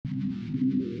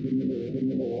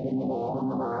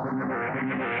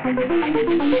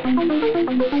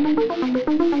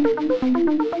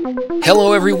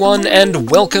Hello everyone,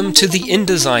 and welcome to the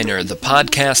InDesigner, the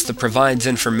podcast that provides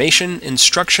information,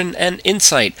 instruction, and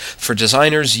insight for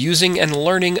designers using and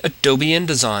learning Adobe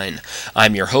InDesign.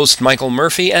 I'm your host, Michael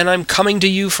Murphy, and I'm coming to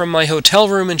you from my hotel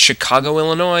room in Chicago,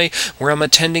 Illinois, where I'm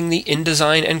attending the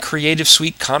InDesign and Creative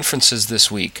Suite conferences this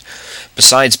week.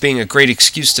 Besides being a great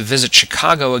excuse to visit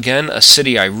Chicago again, a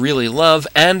city I really love,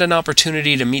 and an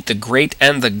opportunity to meet the great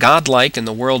and the godlike in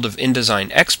the world of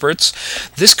InDesign experts,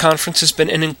 this conference has been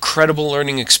an incredible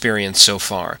learning experience so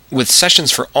far. With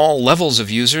sessions for all levels of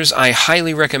users, I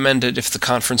highly recommend it if the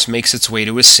conference makes its way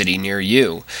to a city near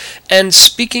you. And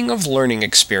speaking of learning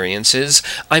experiences,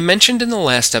 I mentioned in the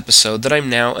last episode that I'm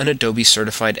now an Adobe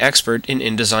certified expert in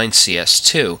InDesign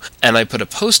CS2, and I put a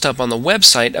post up on the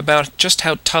website about just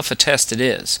how tough a test it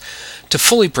is. To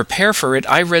fully prepare for it,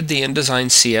 I read the InDesign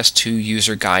CS2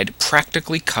 user guide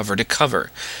practically cover to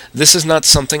cover. This is not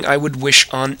something I would wish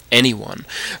on anyone,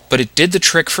 but it did the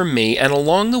trick for me, and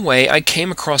along the way I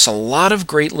came across a lot of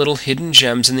great little hidden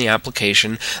gems in the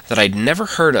application that I'd never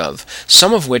heard of,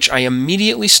 some of which I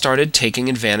immediately started taking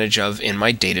advantage of in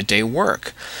my day-to-day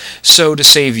work. So to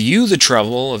save you the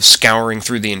trouble of scouring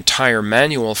through the entire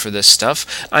manual for this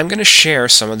stuff, I'm going to share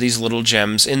some of these little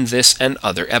gems in this and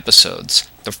other episodes.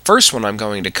 The first one I'm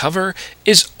going to cover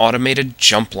is automated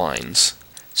jump lines.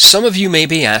 Some of you may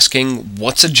be asking,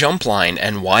 what's a jump line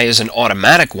and why is an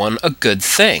automatic one a good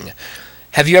thing?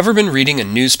 Have you ever been reading a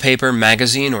newspaper,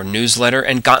 magazine, or newsletter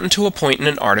and gotten to a point in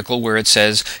an article where it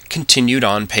says, continued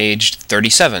on page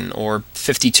 37, or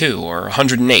 52, or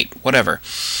 108, whatever.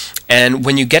 And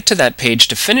when you get to that page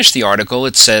to finish the article,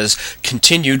 it says,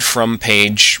 continued from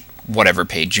page, whatever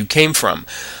page you came from.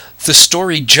 The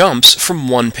story jumps from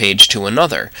one page to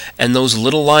another, and those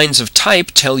little lines of type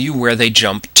tell you where they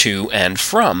jump to and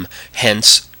from,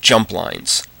 hence jump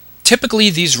lines.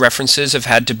 Typically, these references have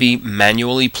had to be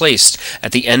manually placed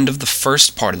at the end of the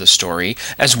first part of the story,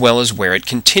 as well as where it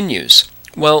continues.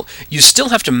 Well, you still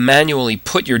have to manually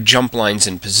put your jump lines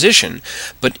in position,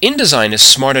 but InDesign is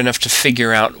smart enough to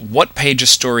figure out what page a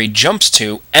story jumps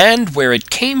to and where it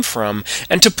came from,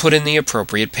 and to put in the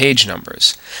appropriate page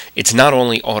numbers. It's not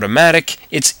only automatic,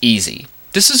 it's easy.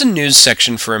 This is a news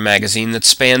section for a magazine that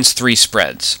spans 3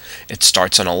 spreads. It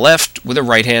starts on a left with a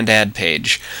right-hand ad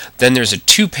page. Then there's a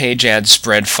 2-page ad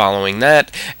spread following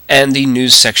that, and the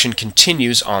news section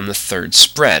continues on the 3rd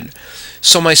spread.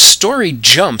 So my story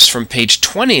jumps from page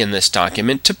 20 in this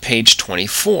document to page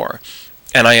 24.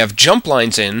 And I have jump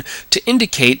lines in to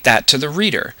indicate that to the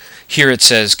reader. Here it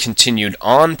says continued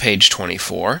on page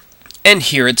 24. And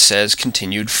here it says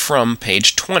continued from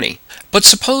page 20. But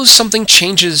suppose something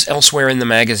changes elsewhere in the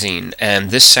magazine, and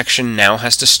this section now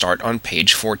has to start on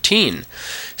page 14.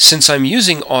 Since I'm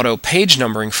using auto page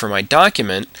numbering for my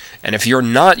document, and if you're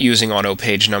not using auto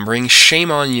page numbering, shame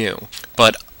on you.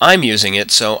 But I'm using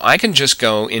it, so I can just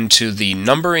go into the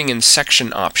numbering and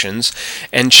section options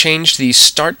and change the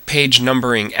start page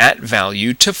numbering at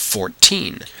value to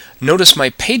 14. Notice my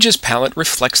Pages palette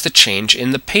reflects the change in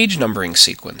the page numbering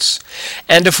sequence.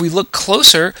 And if we look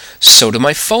closer, so do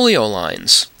my folio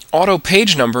lines. Auto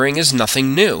page numbering is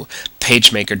nothing new.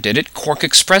 PageMaker did it, Quark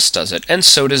Express does it, and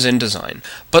so does InDesign.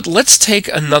 But let's take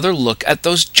another look at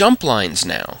those jump lines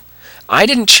now. I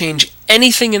didn't change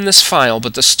anything in this file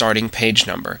but the starting page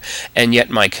number, and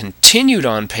yet my continued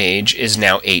on page is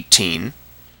now 18,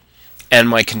 and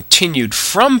my continued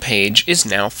from page is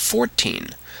now 14.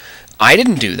 I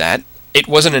didn't do that. It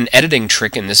wasn't an editing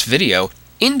trick in this video.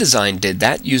 InDesign did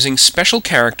that using special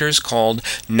characters called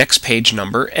next page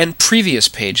number and previous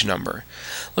page number.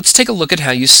 Let's take a look at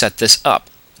how you set this up.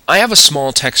 I have a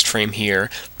small text frame here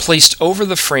placed over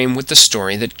the frame with the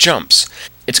story that jumps.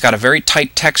 It's got a very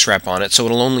tight text wrap on it, so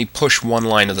it'll only push one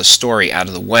line of the story out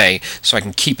of the way so I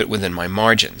can keep it within my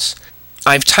margins.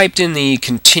 I've typed in the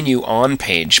continue on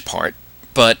page part,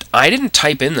 but I didn't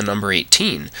type in the number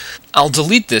 18. I'll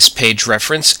delete this page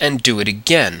reference and do it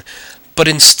again. But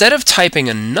instead of typing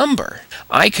a number,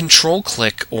 I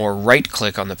control-click or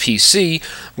right-click on the PC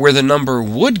where the number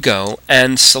would go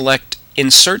and select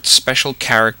Insert Special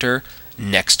Character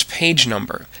Next Page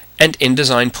Number, and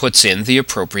InDesign puts in the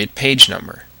appropriate page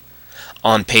number.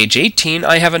 On page 18,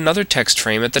 I have another text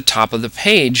frame at the top of the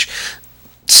page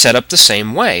set up the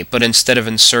same way, but instead of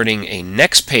inserting a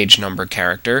next page number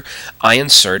character, I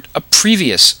insert a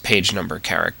previous page number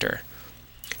character.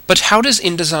 But how does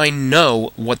InDesign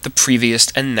know what the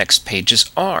previous and next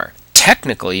pages are?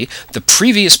 Technically, the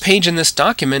previous page in this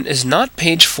document is not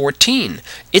page 14,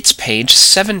 it's page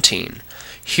 17.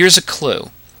 Here's a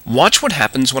clue. Watch what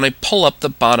happens when I pull up the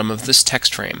bottom of this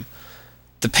text frame.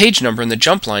 The page number in the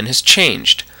jump line has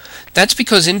changed. That's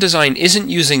because InDesign isn't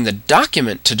using the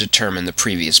document to determine the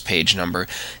previous page number,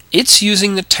 it's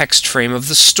using the text frame of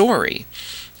the story.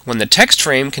 When the text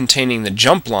frame containing the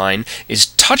jump line is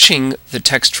touching the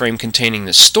text frame containing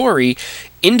the story,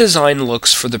 InDesign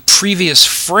looks for the previous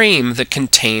frame that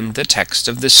contained the text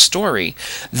of this story,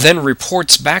 then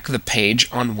reports back the page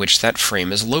on which that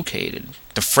frame is located.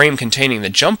 The frame containing the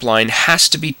jump line has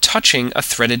to be touching a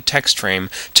threaded text frame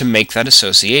to make that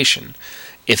association.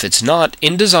 If it's not,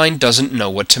 InDesign doesn't know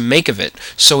what to make of it,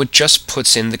 so it just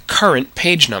puts in the current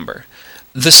page number.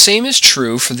 The same is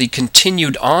true for the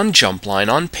continued on jump line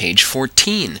on page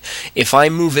 14. If I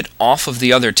move it off of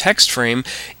the other text frame,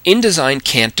 InDesign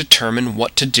can't determine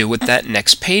what to do with that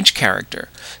next page character.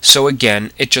 So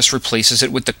again, it just replaces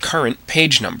it with the current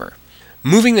page number.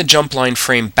 Moving the jump line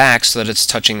frame back so that it's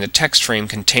touching the text frame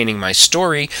containing my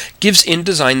story gives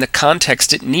InDesign the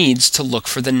context it needs to look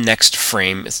for the next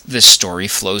frame this story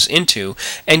flows into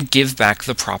and give back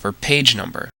the proper page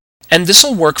number. And this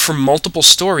will work for multiple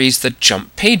stories that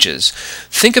jump pages.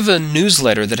 Think of a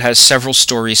newsletter that has several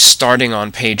stories starting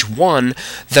on page 1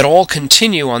 that all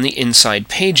continue on the inside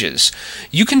pages.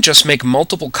 You can just make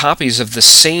multiple copies of the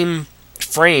same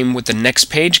frame with the next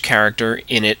page character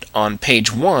in it on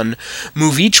page 1,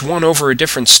 move each one over a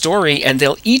different story, and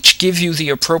they'll each give you the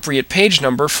appropriate page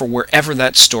number for wherever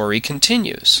that story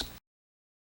continues.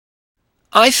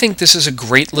 I think this is a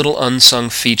great little unsung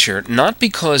feature, not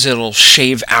because it'll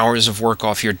shave hours of work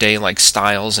off your day like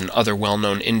styles and other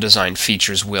well-known InDesign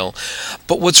features will,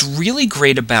 but what's really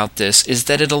great about this is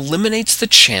that it eliminates the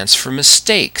chance for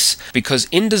mistakes, because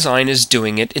InDesign is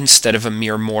doing it instead of a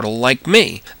mere mortal like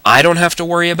me. I don't have to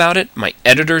worry about it, my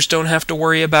editors don't have to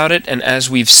worry about it, and as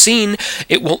we've seen,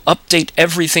 it will update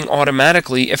everything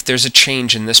automatically if there's a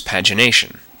change in this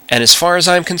pagination. And as far as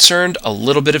I'm concerned, a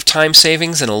little bit of time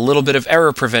savings and a little bit of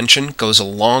error prevention goes a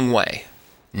long way.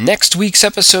 Next week's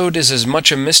episode is as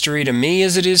much a mystery to me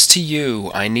as it is to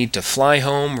you. I need to fly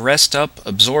home, rest up,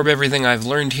 absorb everything I've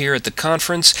learned here at the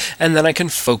conference, and then I can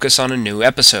focus on a new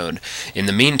episode. In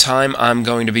the meantime, I'm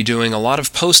going to be doing a lot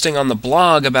of posting on the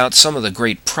blog about some of the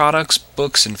great products,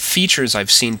 books, and features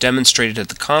I've seen demonstrated at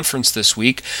the conference this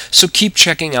week, so keep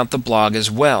checking out the blog as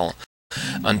well.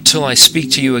 Until I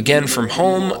speak to you again from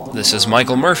home, this is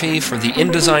Michael Murphy for the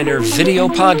InDesigner Video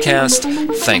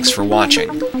Podcast. Thanks for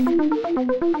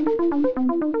watching.